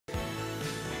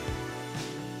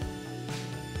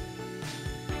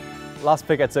Last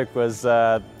pic I took was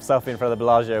selfie in front of the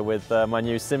Bellagio with my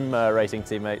new sim racing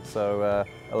teammate, so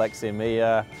Alexi and me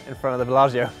in front of the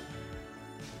Bellagio.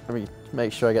 Let me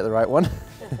make sure I get the right one.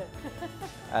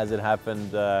 As it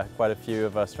happened, quite a few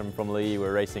of us from Lee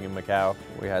were racing in Macau.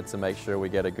 We had to make sure we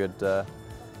get a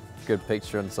good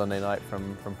picture on Sunday night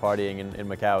from partying in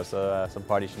Macau, so some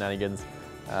party shenanigans.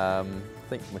 I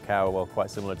think Macau, well,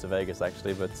 quite similar to Vegas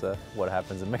actually, but what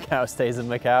happens in Macau stays in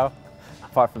Macau,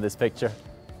 apart from this picture.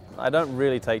 I don't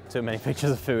really take too many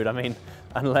pictures of food. I mean,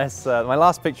 unless my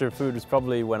last picture of food was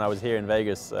probably when I was here in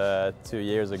Vegas 2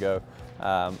 years ago,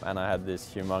 and I had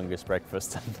this humongous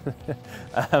breakfast.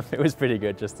 It was pretty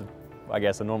good, just I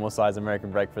guess a normal size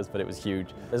American breakfast, but it was huge.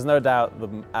 There's no doubt the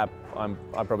app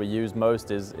I probably use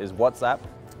most is WhatsApp.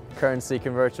 Currency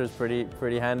converter is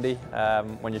pretty handy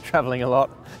when you're traveling a lot.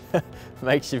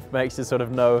 makes you sort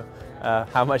of know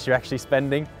how much you're actually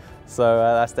spending. So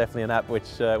that's definitely an app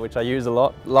which I use a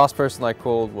lot. Last person I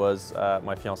called was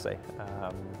my fiancée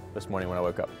this morning when I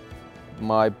woke up.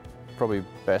 My probably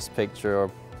best picture, or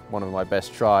one of my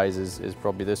best tries, is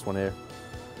probably this one here.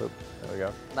 Oop, there we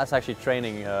go. That's actually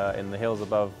training in the hills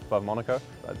above Monaco.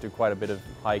 I do quite a bit of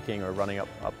hiking or running up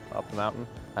the mountain,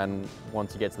 and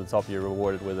once you get to the top, you're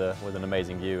rewarded with an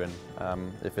amazing view.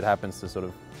 And if it happens to sort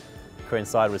of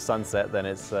coincide with sunset, then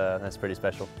that's pretty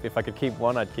special. If I could keep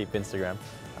one, I'd keep Instagram.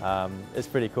 It's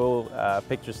pretty cool.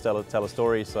 Pictures tell a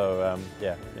story, so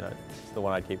yeah, you know, it's the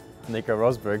one I'd keep. Nico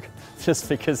Rosberg, just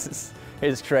because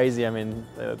it's crazy. I mean,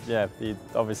 yeah, he's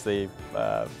obviously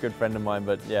a good friend of mine,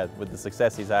 but yeah, with the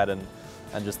success he's had and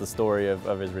just the story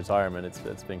of his retirement,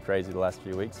 it's been crazy the last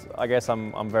few weeks. I guess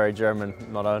I'm very German,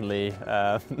 not only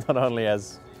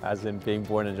as in being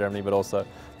born in Germany, but also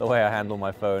the way I handle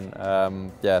my phone.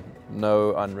 Yeah,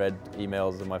 no unread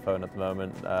emails on my phone at the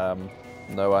moment.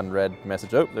 No unread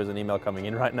message. Oh, there's an email coming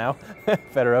in right now.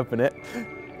 Better open it.